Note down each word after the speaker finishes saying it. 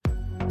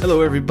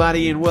Hello,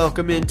 everybody, and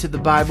welcome into the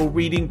Bible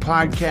Reading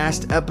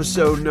Podcast,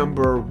 episode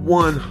number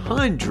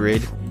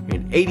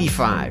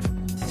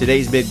 185.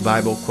 Today's big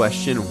Bible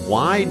question: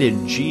 why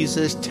did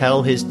Jesus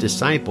tell his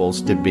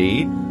disciples to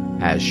be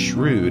as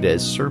shrewd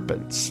as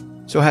serpents?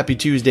 So happy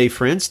Tuesday,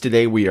 friends.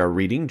 Today we are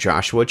reading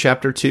Joshua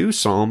chapter 2,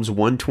 Psalms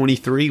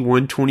 123,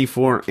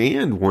 124,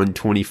 and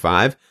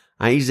 125,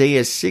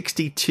 Isaiah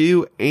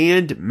 62,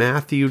 and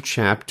Matthew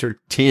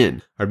chapter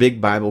 10. Our big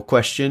Bible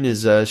question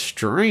is a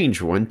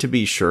strange one, to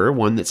be sure,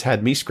 one that's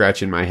had me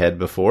scratching my head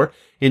before.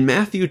 In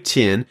Matthew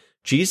 10,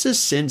 Jesus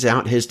sends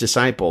out his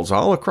disciples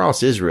all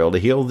across Israel to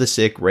heal the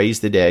sick,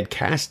 raise the dead,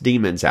 cast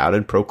demons out,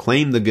 and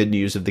proclaim the good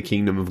news of the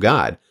kingdom of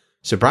God.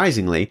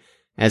 Surprisingly,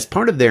 as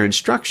part of their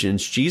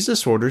instructions,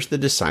 Jesus orders the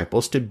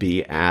disciples to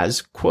be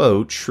as,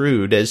 quote,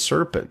 shrewd as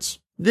serpents.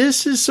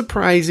 This is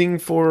surprising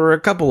for a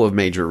couple of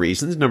major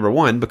reasons. Number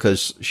one,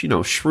 because,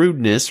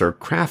 shrewdness or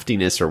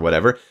craftiness or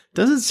whatever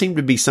doesn't seem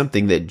to be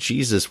something that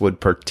Jesus would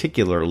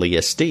particularly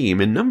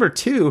esteem. And number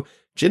two,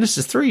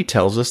 Genesis 3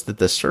 tells us that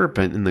the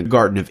serpent in the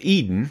Garden of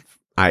Eden,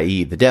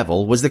 i.e. the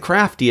devil, was the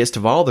craftiest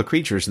of all the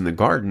creatures in the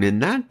garden,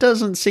 and that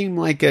doesn't seem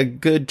like a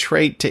good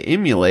trait to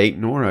emulate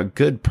nor a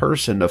good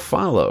person to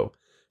follow.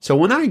 So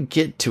when I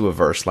get to a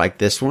verse like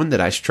this one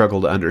that I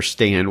struggle to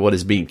understand what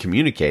is being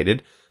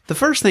communicated, the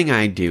first thing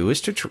I do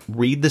is to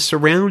read the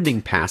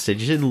surrounding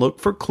passages and look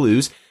for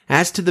clues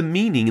as to the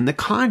meaning and the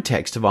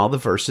context of all the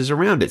verses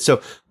around it.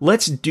 So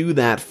let's do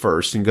that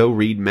first and go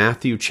read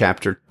Matthew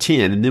chapter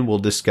 10, and then we'll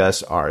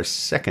discuss our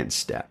second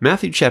step.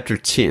 Matthew chapter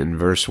 10,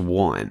 verse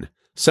 1.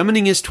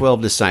 Summoning his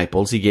 12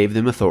 disciples, he gave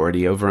them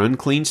authority over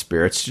unclean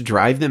spirits to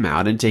drive them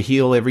out and to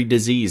heal every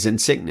disease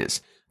and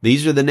sickness.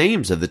 These are the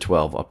names of the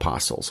 12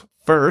 apostles.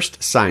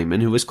 First, Simon,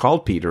 who was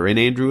called Peter, and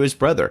Andrew his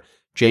brother,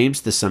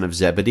 James the son of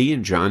Zebedee,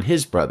 and John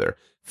his brother,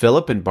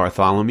 Philip and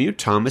Bartholomew,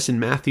 Thomas and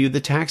Matthew the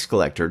tax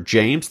collector,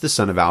 James the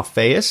son of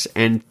Alphaeus,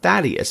 and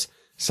Thaddeus,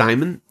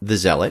 Simon the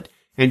zealot,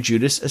 and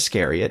Judas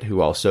Iscariot, who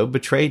also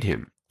betrayed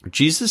him.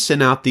 Jesus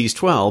sent out these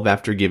 12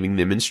 after giving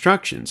them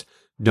instructions.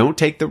 Don't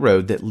take the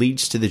road that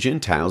leads to the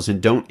Gentiles,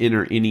 and don't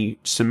enter any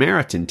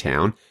Samaritan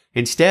town.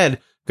 Instead,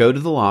 go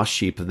to the lost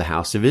sheep of the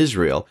house of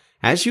Israel.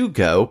 As you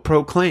go,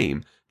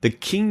 proclaim, the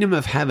kingdom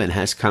of heaven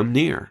has come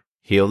near.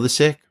 Heal the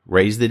sick,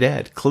 raise the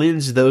dead,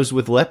 cleanse those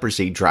with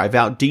leprosy, drive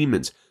out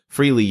demons.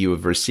 Freely you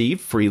have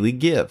received, freely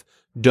give.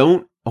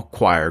 Don't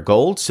acquire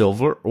gold,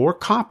 silver, or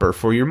copper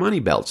for your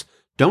money belts.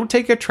 Don't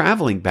take a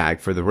traveling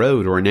bag for the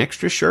road, or an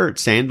extra shirt,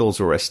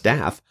 sandals, or a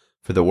staff,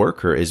 for the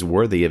worker is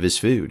worthy of his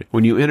food.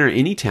 When you enter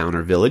any town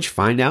or village,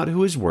 find out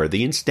who is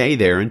worthy and stay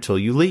there until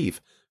you leave.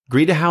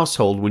 Greet a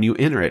household when you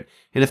enter it,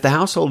 and if the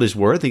household is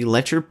worthy,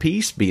 let your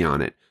peace be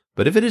on it.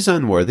 But if it is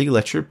unworthy,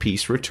 let your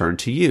peace return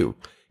to you.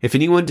 If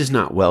anyone does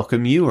not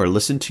welcome you or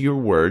listen to your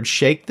words,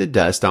 shake the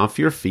dust off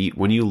your feet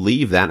when you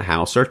leave that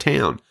house or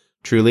town.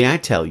 Truly I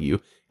tell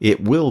you,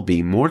 it will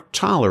be more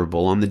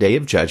tolerable on the day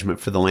of judgment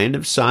for the land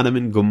of Sodom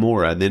and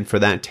Gomorrah than for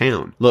that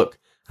town. Look,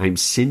 I am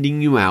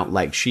sending you out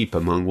like sheep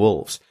among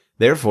wolves.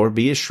 Therefore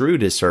be as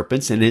shrewd as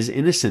serpents and as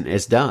innocent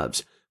as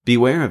doves.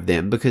 Beware of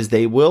them, because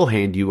they will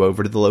hand you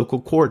over to the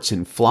local courts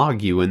and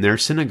flog you in their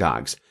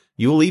synagogues.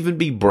 You will even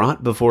be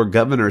brought before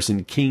governors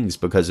and kings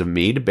because of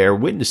me to bear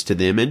witness to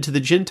them and to the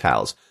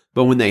Gentiles.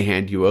 But when they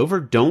hand you over,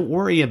 don't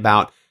worry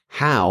about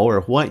how or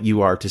what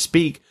you are to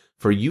speak,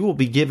 for you will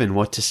be given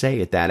what to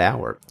say at that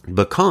hour.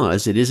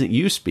 Because it isn't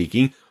you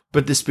speaking,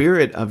 but the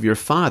Spirit of your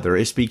Father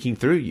is speaking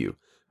through you.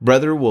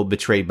 Brother will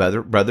betray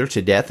brother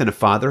to death, and a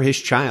father his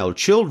child.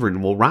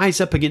 Children will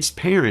rise up against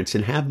parents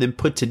and have them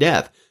put to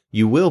death.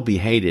 You will be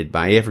hated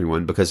by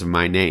everyone because of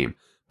my name,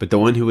 but the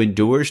one who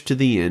endures to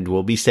the end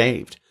will be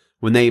saved.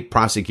 When they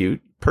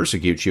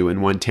persecute you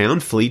in one town,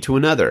 flee to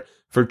another.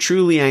 For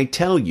truly I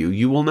tell you,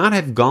 you will not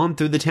have gone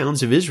through the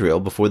towns of Israel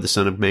before the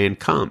Son of Man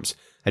comes.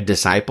 A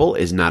disciple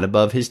is not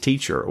above his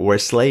teacher, or a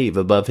slave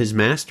above his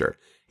master.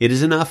 It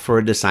is enough for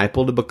a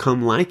disciple to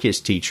become like his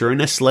teacher,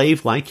 and a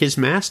slave like his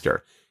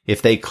master.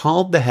 If they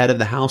called the head of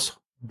the house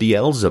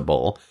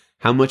Beelzebul,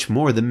 how much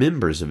more the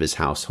members of his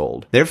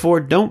household?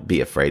 Therefore don't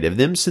be afraid of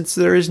them, since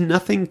there is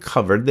nothing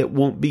covered that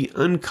won't be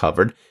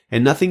uncovered,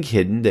 and nothing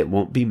hidden that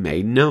won't be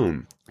made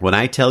known. What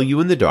I tell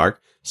you in the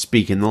dark,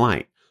 speak in the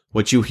light.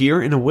 What you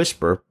hear in a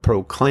whisper,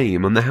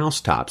 proclaim on the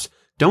housetops.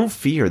 Don't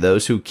fear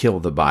those who kill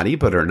the body,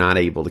 but are not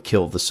able to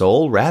kill the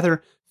soul.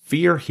 Rather,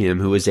 fear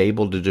him who is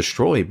able to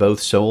destroy both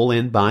soul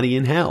and body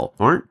in hell.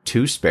 Aren't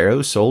 2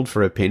 sparrows sold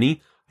for a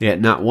penny? Yet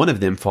not one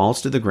of them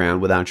falls to the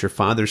ground without your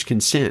Father's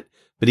consent.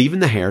 But even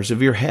the hairs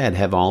of your head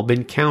have all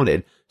been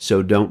counted,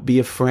 so don't be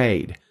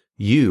afraid.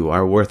 You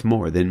are worth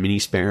more than many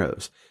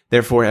sparrows.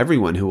 Therefore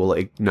everyone who will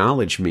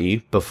acknowledge me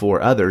before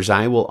others,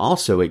 I will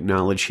also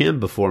acknowledge him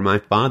before my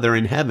Father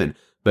in heaven.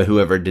 But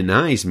whoever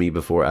denies me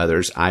before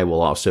others, I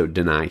will also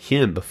deny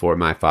him before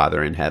my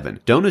Father in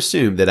heaven. Don't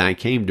assume that I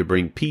came to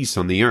bring peace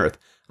on the earth.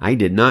 I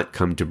did not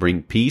come to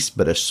bring peace,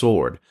 but a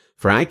sword.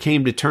 For I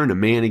came to turn a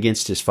man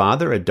against his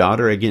father, a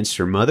daughter against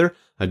her mother,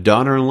 a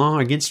daughter-in-law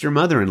against her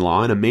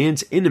mother-in-law, and a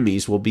man's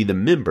enemies will be the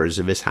members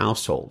of his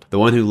household. The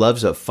one who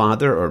loves a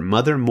father or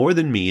mother more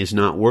than me is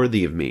not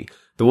worthy of me.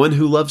 The one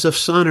who loves a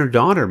son or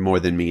daughter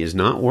more than me is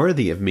not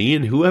worthy of me,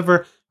 and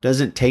whoever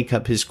doesn't take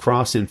up his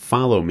cross and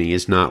follow me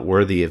is not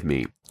worthy of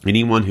me.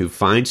 Anyone who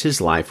finds his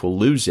life will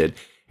lose it,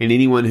 and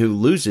anyone who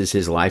loses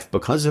his life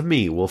because of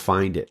me will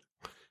find it.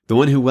 The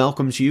one who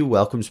welcomes you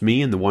welcomes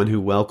me, and the one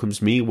who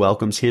welcomes me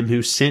welcomes him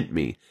who sent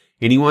me.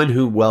 Anyone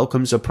who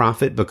welcomes a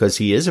prophet because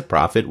he is a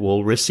prophet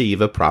will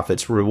receive a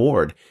prophet's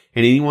reward,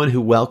 and anyone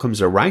who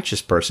welcomes a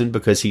righteous person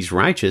because he's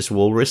righteous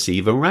will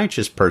receive a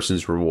righteous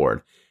person's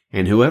reward.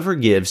 And whoever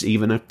gives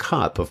even a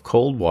cup of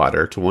cold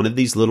water to one of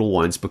these little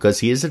ones because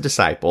he is a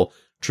disciple,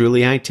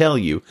 truly I tell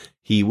you,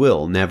 he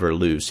will never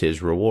lose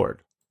his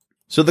reward.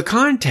 So the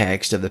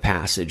context of the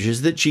passage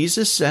is that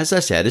Jesus, as I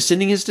said, is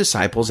sending his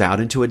disciples out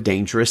into a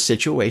dangerous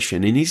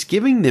situation, and he's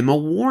giving them a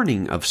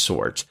warning of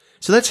sorts.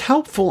 So that's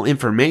helpful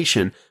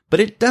information, but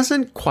it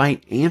doesn't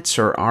quite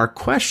answer our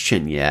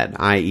question yet,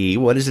 i.e.,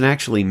 what does it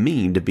actually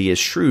mean to be as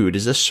shrewd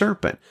as a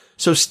serpent?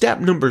 So step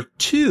number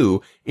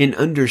 2 in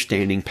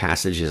understanding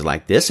passages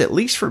like this, at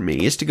least for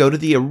me, is to go to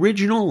the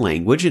original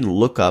language and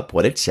look up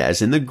what it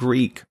says in the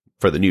Greek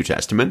for the New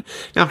Testament.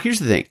 Now, here's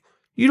the thing.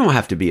 You don't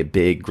have to be a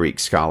big Greek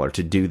scholar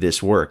to do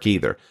this work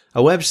either.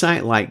 A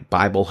website like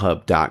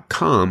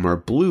BibleHub.com or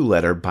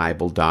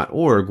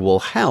BlueLetterBible.org will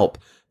help,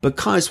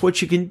 because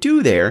what you can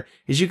do there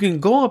is you can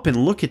go up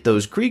and look at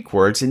those Greek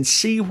words and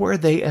see where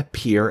they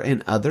appear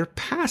in other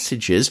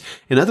passages.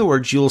 In other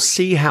words, you'll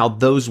see how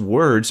those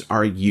words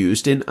are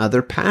used in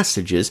other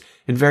passages,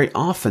 and very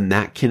often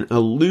that can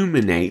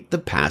illuminate the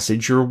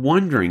passage you're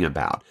wondering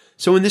about.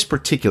 So in this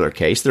particular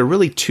case, there are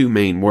really 2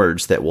 main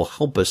words that will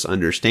help us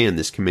understand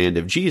this command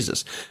of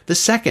Jesus. The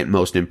second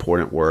most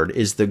important word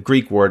is the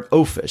Greek word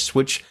ophis,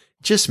 which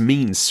just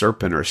means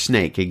serpent or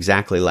snake,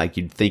 exactly like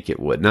you'd think it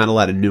would. Not a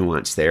lot of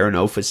nuance there. An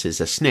ophis is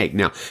a snake.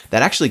 Now,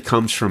 that actually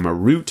comes from a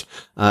root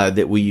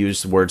that we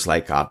use words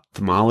like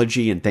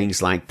ophthalmology and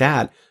things like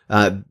that.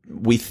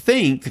 We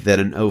think that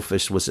an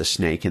ophis was a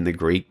snake in the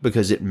Greek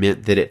because it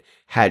meant that it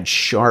had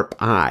sharp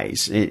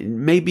eyes.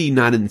 Maybe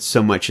not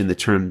so much in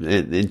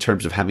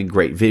terms of having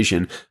great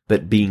vision,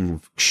 but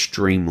being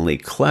extremely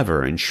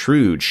clever and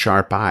shrewd,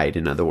 sharp-eyed,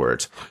 in other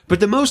words. But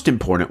the most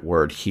important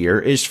word here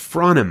is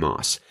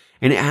phronimos.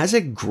 And it has a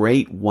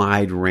great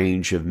wide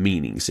range of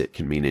meanings. It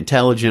can mean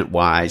intelligent,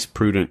 wise,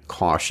 prudent,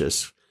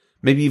 cautious,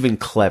 maybe even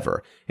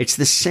clever. It's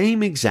the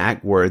same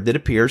exact word that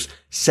appears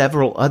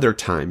several other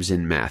times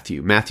in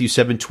Matthew. Matthew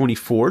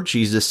 7:24,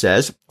 Jesus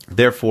says,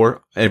 "Therefore,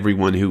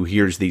 everyone who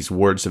hears these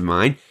words of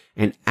mine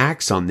and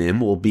acts on them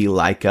will be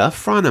like a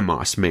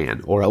phronimos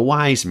man, or a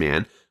wise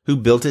man, who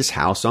built his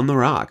house on the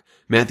rock."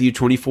 Matthew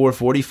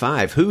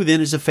 24:45, "Who then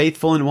is a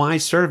faithful and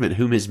wise servant,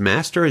 whom his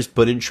master has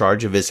put in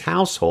charge of his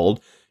household,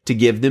 to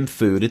give them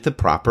food at the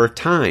proper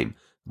time?"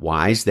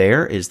 Wise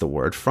there is the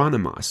word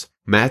phronimos.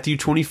 Matthew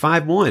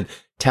 25:1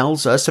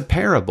 tells us a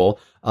parable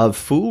of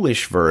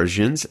foolish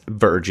virgins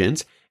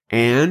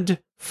and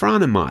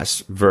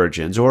phronimos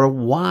virgins, or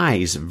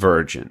wise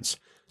virgins.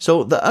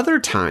 So the other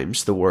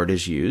times the word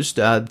is used,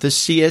 the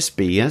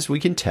CSB, as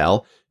we can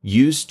tell,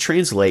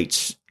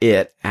 translates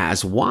it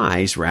as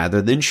wise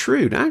rather than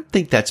shrewd. I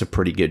think that's a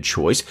pretty good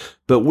choice,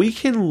 but we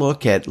can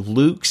look at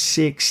Luke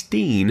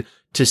 16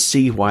 to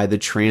see why the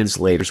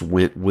translators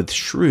went with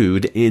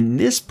shrewd in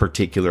this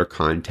particular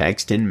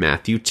context in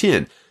Matthew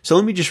 10. So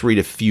let me just read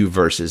a few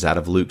verses out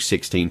of Luke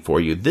 16 for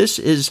you. This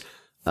is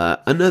a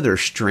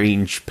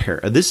strange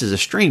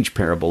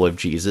parable of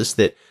Jesus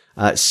that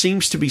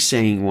seems to be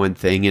saying one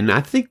thing, and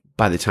I think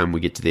by the time we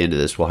get to the end of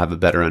this, we'll have a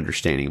better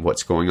understanding of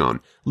what's going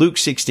on. Luke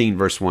 16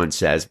 verse 1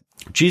 says,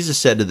 Jesus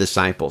said to the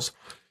disciples,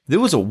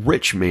 "There was a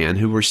rich man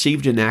who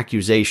received an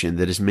accusation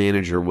that his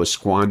manager was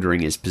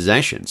squandering his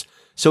possessions.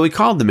 So he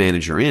called the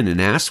manager in and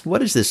asked,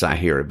 'What is this I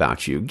hear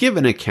about you? Give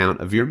an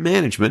account of your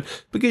management,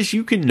 because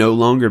you can no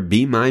longer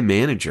be my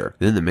manager.'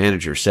 Then the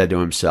manager said to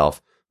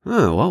himself,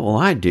 'Oh, what will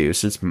I do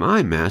since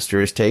my master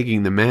is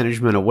taking the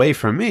management away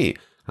from me?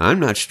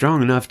 I'm not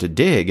strong enough to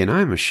dig, and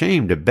I'm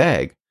ashamed to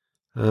beg.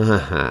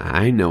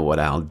 I know what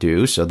I'll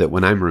do, so that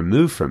when I'm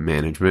removed from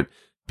management,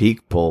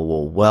 people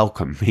will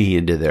welcome me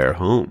into their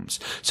homes.'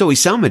 So he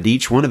summoned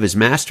each one of his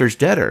master's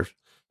debtors.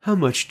 'How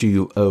much do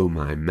you owe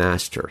my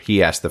master?'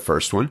 he asked the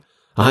first one.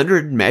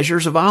 100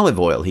 measures of olive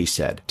oil,' he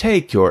said.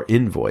 'Take your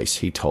invoice,'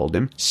 he told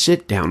him.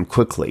 'Sit down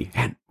quickly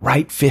and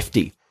write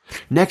 50.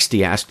 Next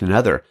he asked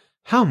another,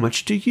 'How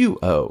much do you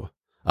owe?'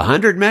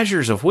 100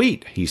 measures of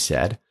wheat,' he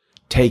said.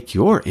 'Take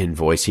your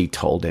invoice,' he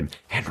told him,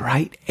 'and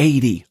write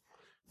 80.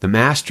 The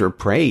master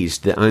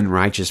praised the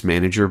unrighteous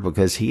manager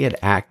because he had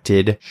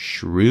acted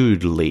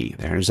shrewdly.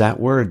 There's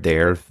that word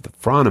there, the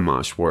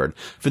phronimos word.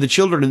 For the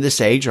children of this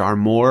age are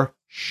more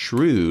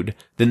shrewd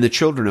than the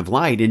children of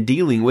light in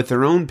dealing with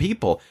their own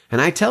people.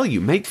 And I tell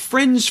you, make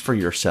friends for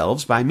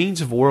yourselves by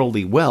means of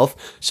worldly wealth,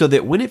 so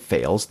that when it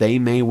fails, they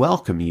may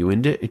welcome you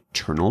into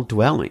eternal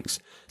dwellings."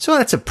 So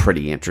that's a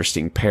pretty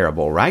interesting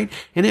parable, right?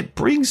 And it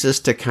brings us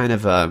to kind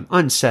of an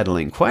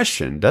unsettling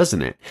question,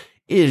 doesn't it?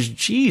 is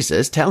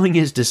Jesus telling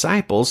his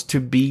disciples to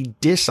be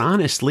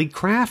dishonestly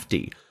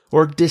crafty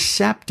or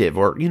deceptive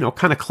or,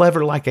 kind of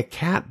clever like a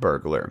cat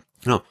burglar?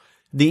 No,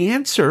 the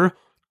answer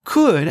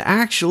could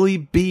actually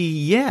be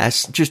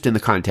yes, just in the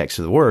context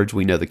of the words.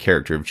 We know the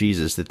character of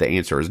Jesus that the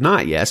answer is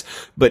not yes,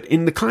 but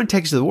in the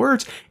context of the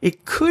words,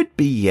 it could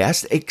be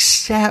yes,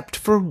 except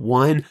for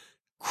one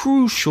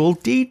crucial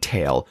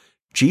detail.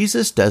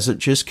 Jesus doesn't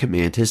just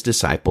command his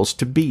disciples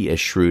to be as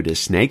shrewd as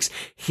snakes.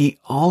 He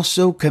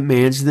also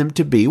commands them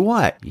to be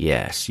what?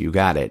 Yes, you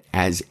got it.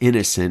 As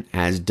innocent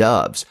as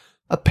doves.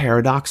 A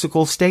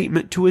paradoxical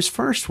statement to his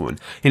first one.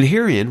 And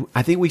herein,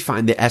 I think we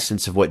find the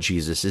essence of what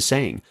Jesus is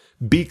saying.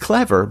 Be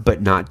clever,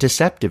 but not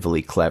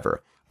deceptively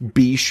clever.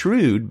 Be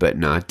shrewd, but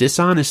not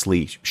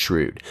dishonestly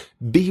shrewd.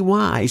 Be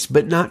wise,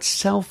 but not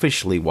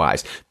selfishly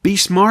wise. Be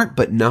smart,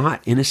 but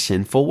not in a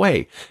sinful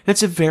way.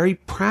 That's a very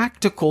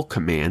practical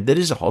command that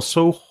is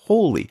also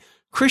holy.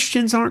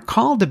 Christians aren't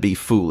called to be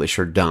foolish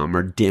or dumb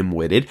or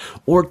dim-witted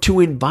or to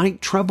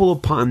invite trouble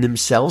upon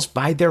themselves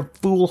by their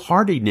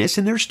foolhardiness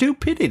and their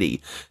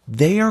stupidity.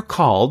 We are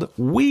called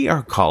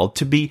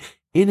to be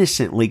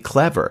innocently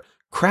clever,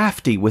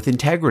 crafty with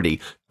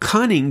integrity,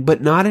 cunning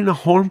but not in a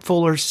harmful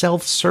or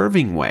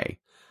self-serving way.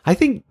 I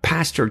think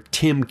Pastor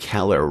Tim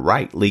Keller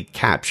rightly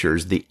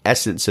captures the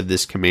essence of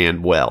this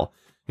command well,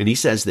 and he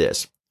says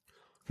this: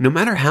 no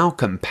matter how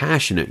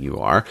compassionate you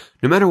are,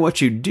 no matter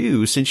what you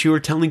do, since you are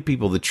telling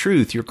people the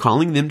truth, you're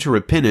calling them to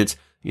repentance,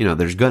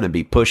 there's going to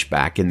be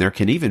pushback and there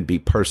can even be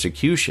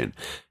persecution.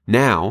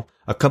 Now,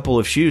 a couple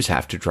of shoes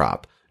have to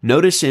drop.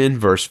 Notice in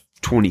verse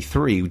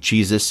 23,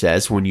 Jesus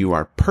says, when you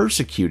are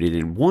persecuted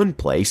in one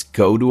place,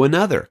 go to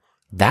another.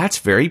 That's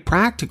very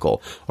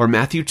practical. Or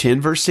Matthew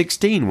 10 verse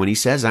 16, when he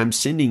says, I'm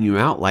sending you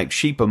out like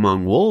sheep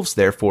among wolves,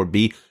 therefore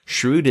be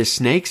shrewd as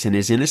snakes and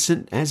as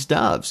innocent as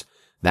doves.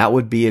 That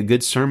would be a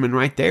good sermon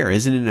right there.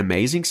 Isn't it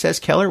amazing, says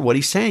Keller? What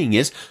he's saying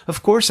is,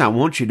 of course, I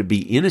want you to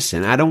be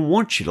innocent. I don't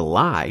want you to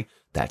lie.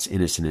 That's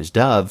innocent as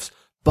doves.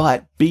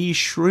 But be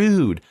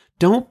shrewd.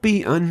 Don't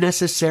be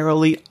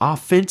unnecessarily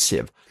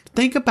offensive.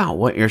 Think about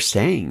what you're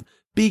saying.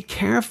 Be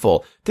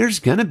careful. There's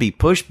going to be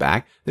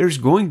pushback. There's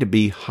going to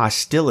be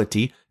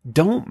hostility.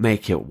 Don't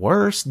make it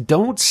worse.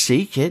 Don't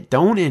seek it.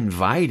 Don't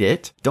invite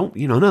it.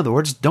 In other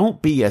words,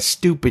 don't be a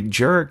stupid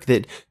jerk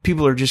that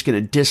people are just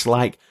going to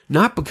dislike,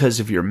 not because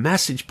of your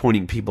message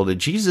pointing people to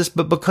Jesus,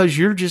 but because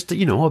you're just,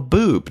 a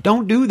boob.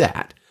 Don't do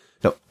that.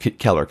 No,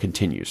 Keller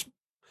continues.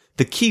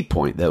 The key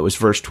point, though, is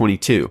verse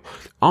 22.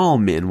 All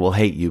men will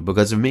hate you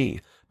because of me.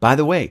 By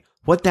the way,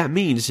 what that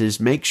means is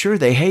make sure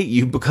they hate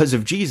you because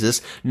of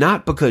Jesus,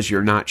 not because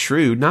you're not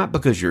shrewd, not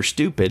because you're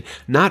stupid,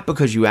 not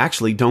because you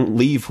actually don't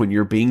leave when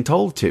you're being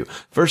told to.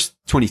 Verse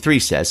 23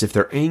 says, if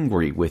they're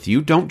angry with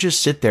you, don't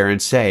just sit there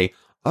and say,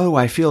 oh,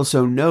 I feel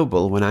so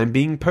noble when I'm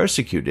being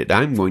persecuted.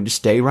 I'm going to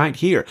stay right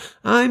here.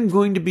 I'm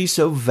going to be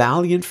so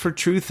valiant for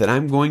truth that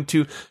I'm going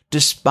to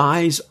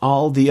despise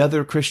all the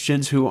other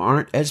Christians who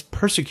aren't as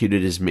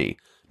persecuted as me.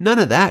 None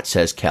of that,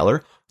 says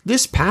Keller.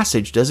 This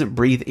passage doesn't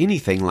breathe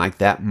anything like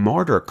that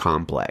martyr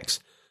complex.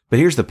 But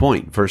here's the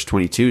point. Verse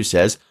 22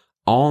 says,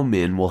 all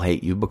men will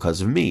hate you because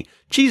of me.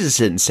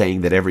 Jesus isn't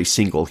saying that every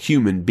single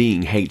human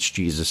being hates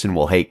Jesus and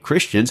will hate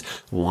Christians.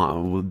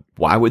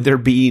 Why would there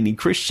be any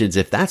Christians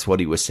if that's what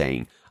he was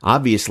saying?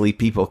 Obviously,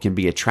 people can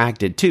be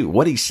attracted too.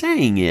 What he's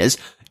saying is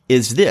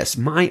this: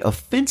 my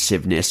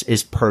offensiveness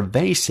is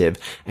pervasive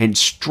and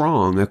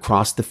strong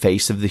across the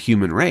face of the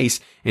human race.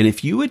 And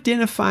if you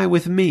identify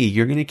with me,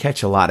 you're going to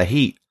catch a lot of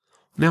heat.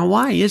 Now,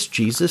 why is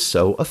Jesus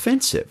so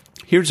offensive?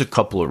 Here's a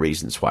couple of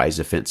reasons why he's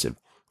offensive.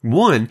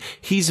 One,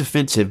 he's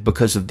offensive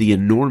because of the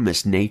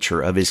enormous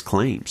nature of his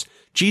claims.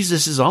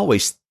 Jesus is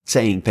always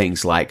saying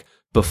things like,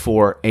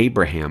 before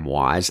Abraham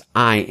was,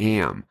 I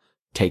am,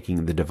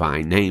 taking the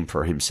divine name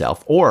for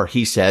himself. Or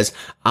he says,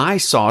 I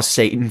saw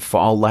Satan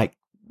fall like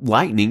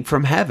lightning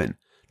from heaven,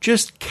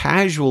 just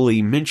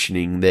casually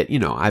mentioning that,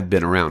 I've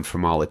been around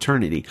from all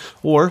eternity.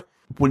 Or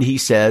when he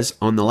says,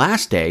 on the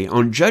last day,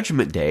 on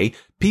Judgment Day,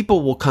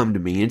 people will come to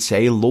me and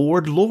say,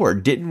 Lord,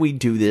 Lord, didn't we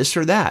do this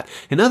or that?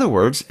 In other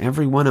words,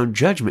 everyone on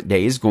Judgment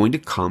Day is going to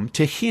come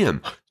to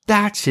him.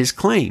 That's his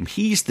claim.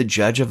 He's the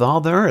judge of all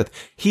the earth.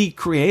 He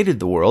created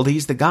the world.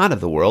 He's the God of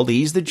the world.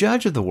 He's the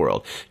judge of the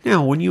world.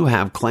 Now, when you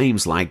have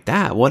claims like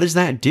that, what does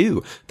that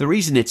do? The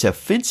reason it's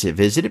offensive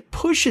is that it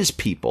pushes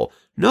people.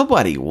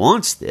 Nobody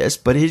wants this,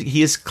 but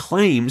his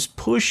claims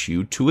push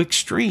you to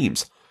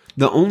extremes.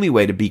 The only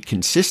way to be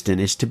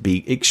consistent is to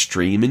be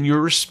extreme in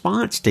your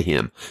response to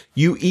him.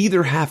 You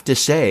either have to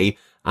say,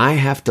 I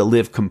have to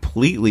live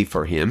completely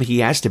for him. He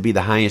has to be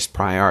the highest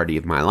priority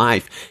of my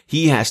life.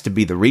 He has to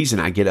be the reason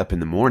I get up in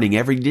the morning.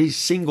 Every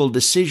single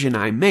decision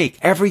I make,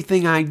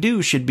 everything I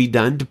do should be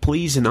done to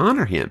please and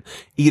honor him.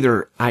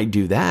 Either I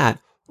do that,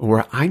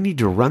 or I need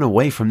to run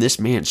away from this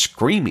man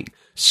screaming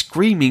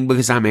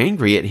because I'm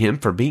angry at him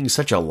for being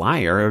such a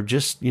liar, or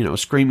just,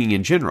 screaming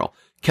in general.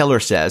 Keller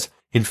says,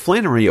 in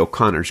Flannery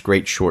O'Connor's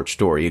great short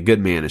story, A Good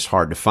Man is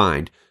Hard to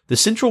Find, the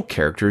central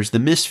character is the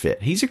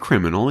misfit. He's a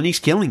criminal and he's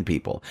killing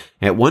people.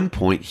 At one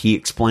point, he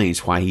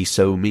explains why he's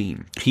so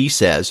mean. He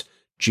says,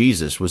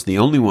 Jesus was the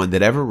only one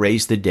that ever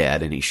raised the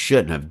dead, and he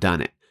shouldn't have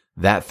done it.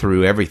 That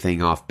threw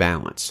everything off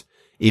balance.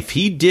 If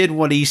he did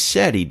what he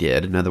said he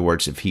did, in other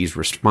words, if he's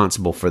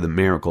responsible for the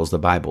miracles the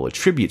Bible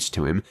attributes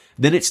to him,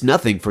 then it's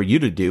nothing for you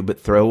to do but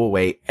throw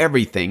away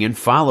everything and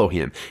follow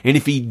him. And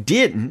if he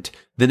didn't,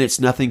 then it's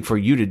nothing for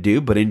you to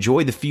do but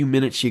enjoy the few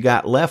minutes you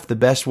got left the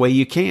best way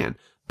you can,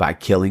 by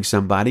killing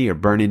somebody or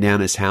burning down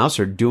his house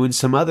or doing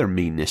some other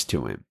meanness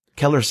to him.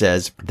 Keller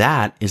says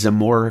that is a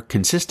more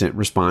consistent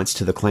response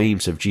to the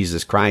claims of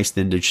Jesus Christ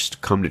than to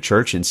just come to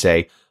church and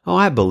say, oh,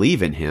 I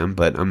believe in him,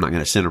 but I'm not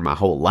going to center my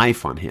whole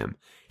life on him.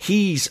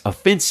 He's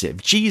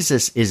offensive.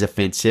 Jesus is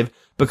offensive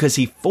because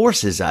he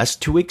forces us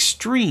to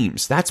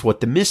extremes. That's what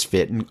the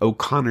misfit in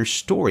O'Connor's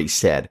story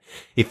said.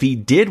 If he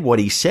did what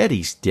he said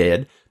he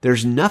did,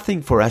 there's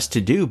nothing for us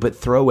to do but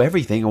throw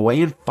everything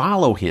away and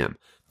follow him.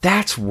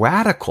 That's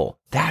radical.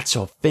 That's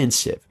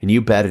offensive. And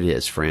you bet it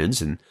is,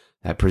 friends. And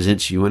that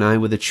presents you and I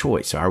with a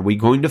choice. Are we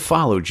going to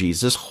follow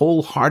Jesus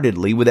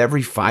wholeheartedly with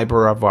every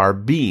fiber of our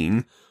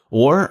being,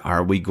 or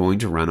are we going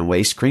to run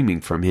away screaming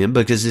from him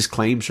because his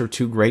claims are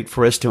too great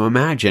for us to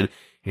imagine?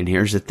 And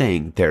here's the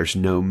thing, there's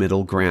no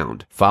middle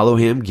ground. Follow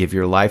him, give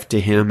your life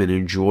to him, and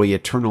enjoy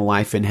eternal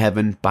life in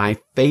heaven by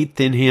faith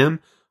in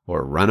him,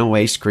 or run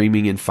away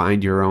screaming and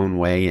find your own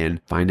way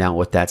and find out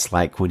what that's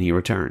like when he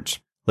returns.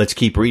 Let's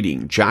keep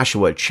reading.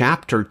 Joshua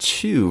chapter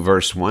 2,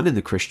 verse 1 in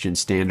the Christian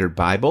Standard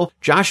Bible.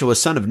 Joshua,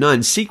 son of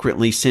Nun,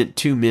 secretly sent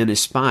 2 men as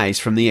spies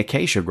from the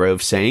acacia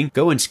grove, saying,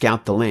 go and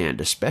scout the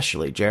land,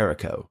 especially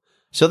Jericho.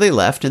 So they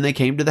left, and they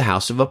came to the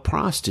house of a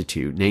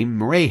prostitute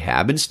named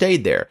Rahab and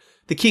stayed there.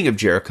 The king of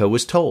Jericho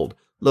was told,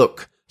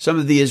 look, some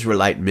of the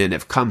Israelite men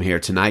have come here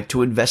tonight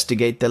to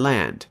investigate the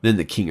land. Then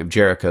the king of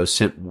Jericho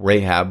sent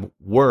Rahab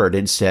word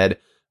and said,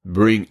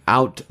 bring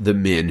out the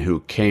men who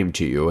came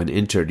to you and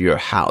entered your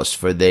house,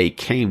 for they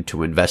came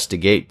to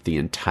investigate the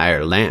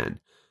entire land.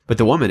 But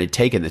the woman had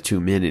taken the 2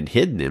 men and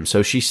hidden them,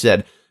 so she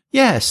said,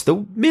 yes,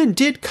 the men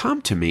did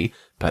come to me,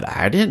 but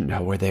I didn't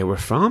know where they were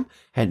from.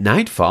 At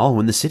nightfall,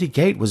 when the city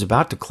gate was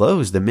about to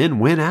close, the men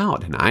went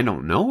out, and I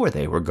don't know where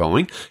they were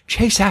going.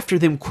 Chase after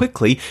them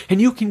quickly,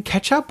 and you can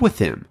catch up with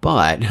them.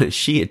 But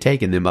she had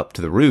taken them up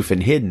to the roof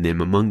and hidden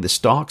them among the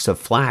stalks of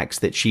flax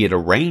that she had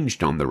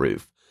arranged on the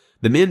roof.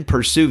 The men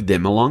pursued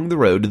them along the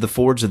road to the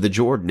fords of the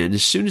Jordan, and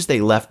as soon as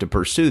they left to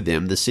pursue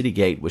them, the city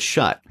gate was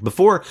shut.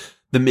 Before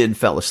the men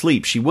fell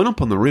asleep, she went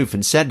up on the roof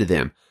and said to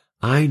them,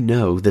 I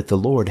know that the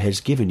Lord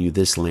has given you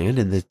this land,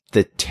 and that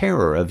the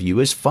terror of you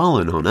has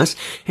fallen on us,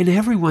 and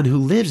everyone who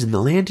lives in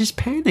the land is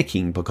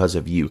panicking because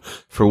of you.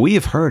 For we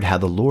have heard how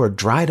the Lord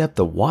dried up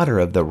the water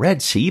of the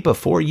Red Sea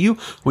before you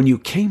when you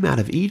came out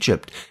of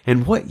Egypt,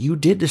 and what you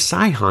did to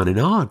Sihon and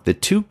Og, the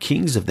 2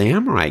 kings of the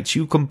Amorites,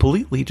 you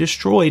completely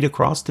destroyed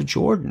across the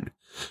Jordan.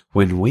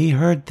 When we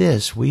heard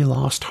this, we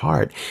lost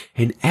heart,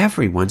 and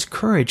everyone's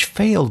courage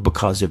failed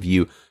because of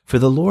you. For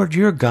the Lord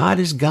your God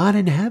is God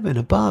in heaven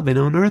above and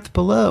on earth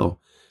below.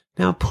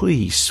 Now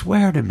please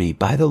swear to me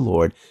by the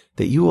Lord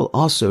that you will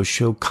also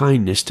show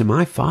kindness to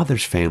my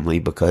father's family,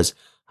 because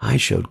I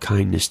showed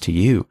kindness to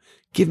you.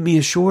 Give me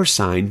a sure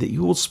sign that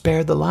you will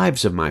spare the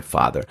lives of my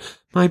father,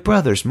 my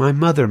brothers, my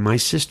mother, my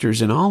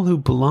sisters, and all who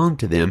belong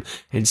to them,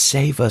 and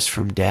save us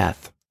from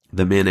death.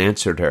 The men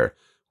answered her,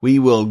 we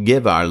will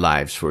give our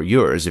lives for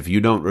yours if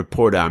you don't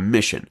report our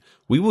mission.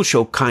 We will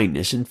show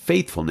kindness and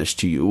faithfulness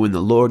to you when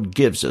the Lord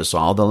gives us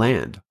all the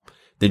land.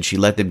 Then she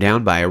let them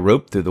down by a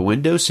rope through the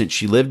window, since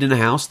she lived in a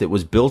house that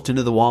was built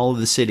into the wall of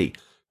the city.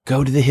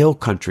 Go to the hill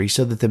country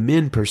so that the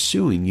men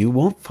pursuing you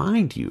won't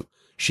find you.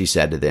 She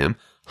said to them,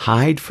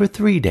 hide for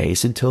 3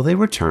 days until they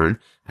return.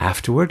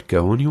 Afterward,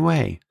 go on your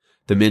way.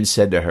 The men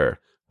said to her,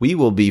 we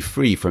will be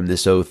free from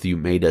this oath you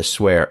made us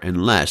swear,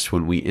 unless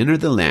when we enter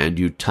the land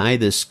you tie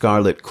this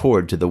scarlet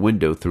cord to the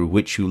window through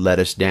which you let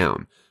us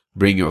down.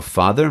 Bring your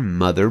father,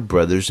 mother,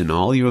 brothers, and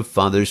all your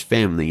father's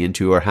family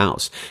into your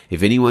house.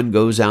 If anyone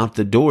goes out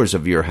the doors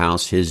of your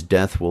house, his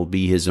death will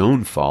be his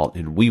own fault,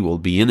 and we will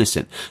be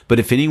innocent. But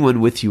if anyone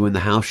with you in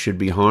the house should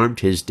be harmed,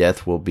 his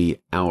death will be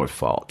our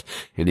fault.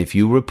 And if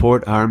you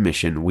report our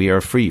mission, we are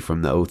free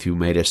from the oath you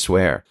made us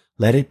swear.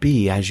 Let it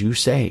be as you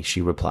say,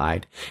 she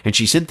replied. And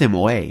she sent them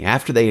away.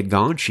 After they had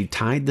gone, she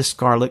tied the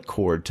scarlet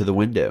cord to the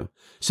window.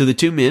 So the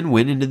 2 men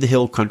went into the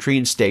hill country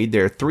and stayed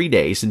there 3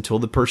 days until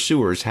the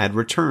pursuers had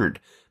returned.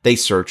 They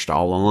searched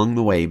all along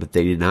the way, but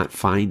they did not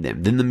find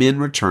them. Then the men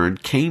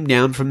returned, came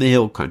down from the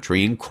hill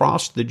country, and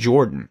crossed the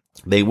Jordan.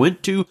 They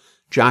went to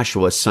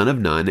Joshua, son of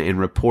Nun, and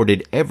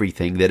reported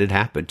everything that had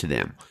happened to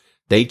them.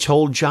 They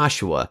told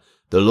Joshua,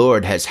 the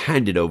Lord has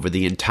handed over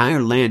the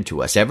entire land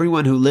to us.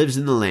 Everyone who lives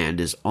in the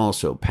land is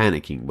also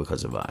panicking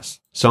because of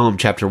us. Psalm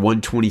chapter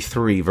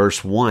 123,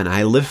 verse 1,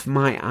 I lift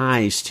my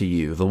eyes to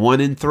you, the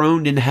one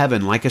enthroned in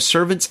heaven, like a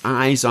servant's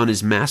eyes on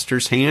his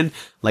master's hand,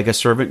 like a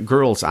servant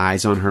girl's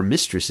eyes on her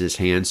mistress's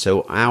hand,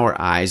 so our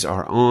eyes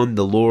are on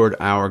the Lord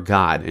our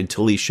God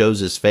until he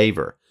shows us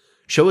favor.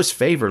 Show us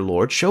favor,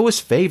 Lord, show us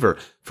favor,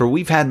 for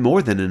we've had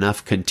more than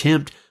enough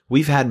contempt.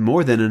 We've had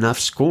more than enough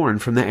scorn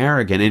from the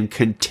arrogant and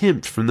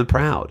contempt from the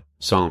proud.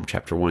 Psalm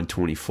chapter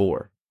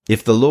 124.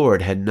 If the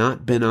Lord had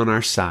not been on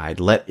our side,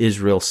 let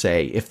Israel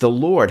say, if the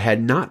Lord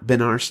had not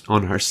been on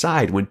our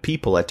side when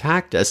people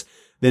attacked us,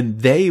 then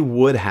they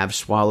would have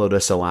swallowed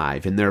us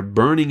alive in their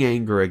burning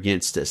anger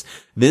against us.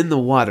 Then the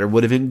water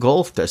would have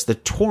engulfed us. The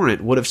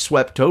torrent would have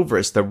swept over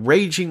us. The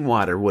raging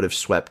water would have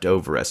swept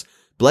over us.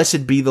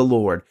 Blessed be the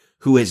Lord,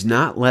 who has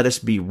not let us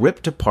be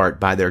ripped apart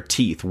by their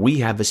teeth. We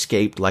have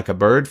escaped like a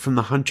bird from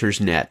the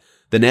hunter's net.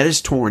 The net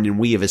is torn and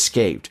we have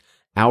escaped.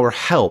 Our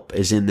help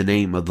is in the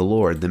name of the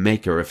Lord, the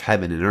maker of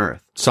heaven and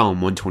earth.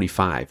 Psalm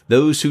 125.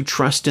 Those who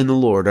trust in the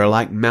Lord are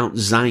like Mount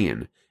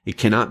Zion. It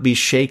cannot be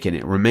shaken.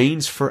 It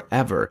remains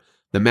forever.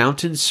 The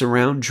mountains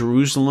surround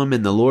Jerusalem,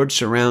 and the Lord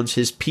surrounds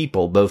his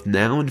people both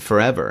now and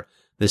forever.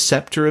 The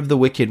scepter of the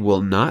wicked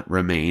will not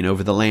remain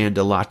over the land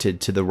allotted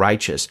to the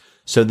righteous,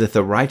 so that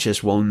the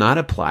righteous will not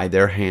apply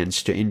their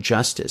hands to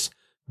injustice.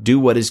 Do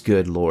what is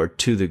good, Lord,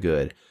 to the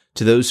good,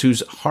 to those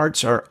whose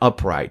hearts are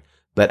upright.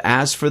 But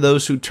as for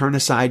those who turn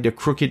aside to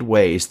crooked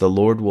ways, the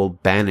Lord will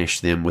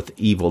banish them with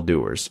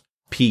evildoers.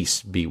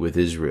 Peace be with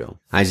Israel.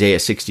 Isaiah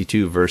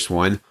 62, verse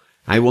 1.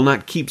 I will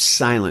not keep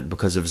silent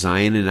because of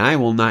Zion, and I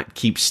will not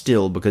keep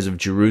still because of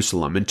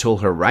Jerusalem, until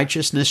her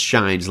righteousness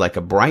shines like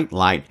a bright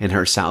light, and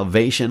her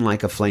salvation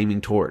like a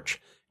flaming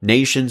torch.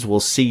 Nations will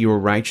see your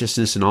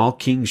righteousness, and all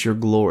kings your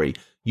glory.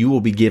 You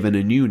will be given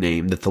a new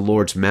name that the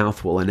Lord's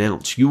mouth will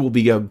announce. You will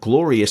be a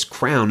glorious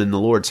crown in the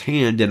Lord's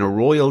hand and a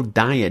royal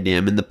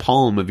diadem in the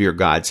palm of your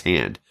God's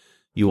hand.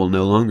 You will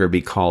no longer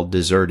be called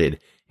deserted,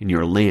 and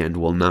your land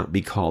will not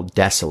be called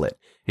desolate.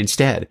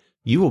 Instead,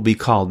 you will be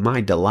called, My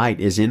delight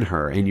is in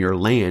her, and your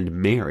land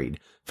married.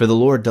 For the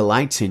Lord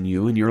delights in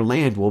you, and your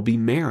land will be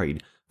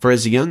married. For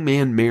as a young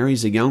man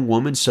marries a young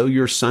woman, so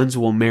your sons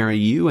will marry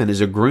you, and as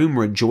a groom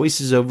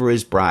rejoices over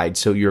his bride,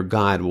 so your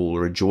God will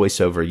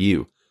rejoice over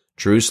you.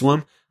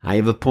 Jerusalem, I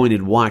have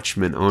appointed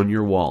watchmen on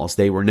your walls.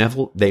 They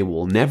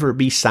will never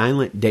be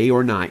silent day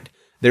or night.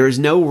 There is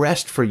no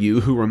rest for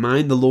you who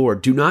remind the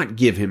Lord. Do not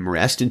give him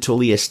rest until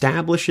he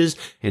establishes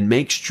and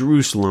makes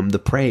Jerusalem the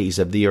praise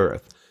of the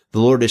earth. The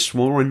Lord has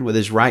sworn with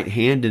his right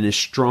hand and his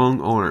strong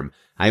arm.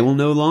 I will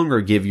no longer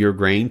give your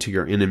grain to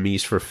your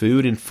enemies for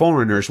food, and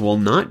foreigners will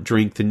not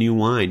drink the new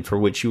wine for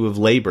which you have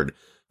labored.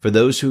 For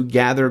those who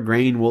gather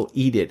grain will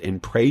eat it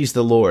and praise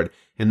the Lord,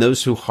 and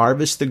those who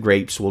harvest the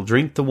grapes will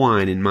drink the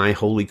wine in my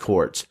holy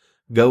courts.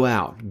 Go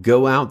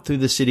out through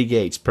the city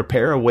gates,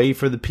 prepare a way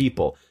for the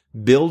people.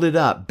 Build it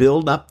up,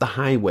 build up the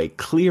highway,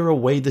 clear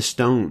away the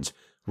stones.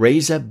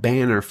 Raise a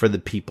banner for the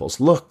peoples.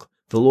 Look,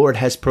 the Lord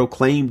has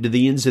proclaimed to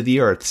the ends of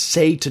the earth.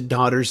 Say to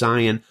daughter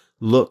Zion,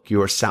 look,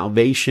 your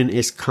salvation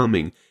is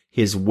coming.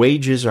 His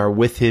wages are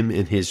with him,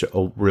 and his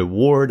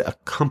reward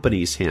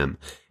accompanies him.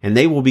 And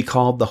they will be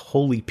called the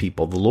holy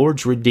people, the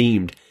Lord's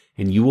redeemed,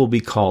 and you will be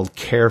called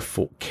cared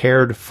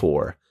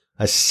for,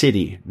 a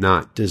city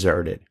not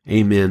deserted.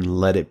 Amen.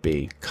 Let it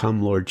be.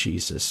 Come, Lord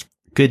Jesus.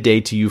 Good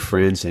day to you,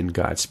 friends, and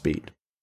Godspeed.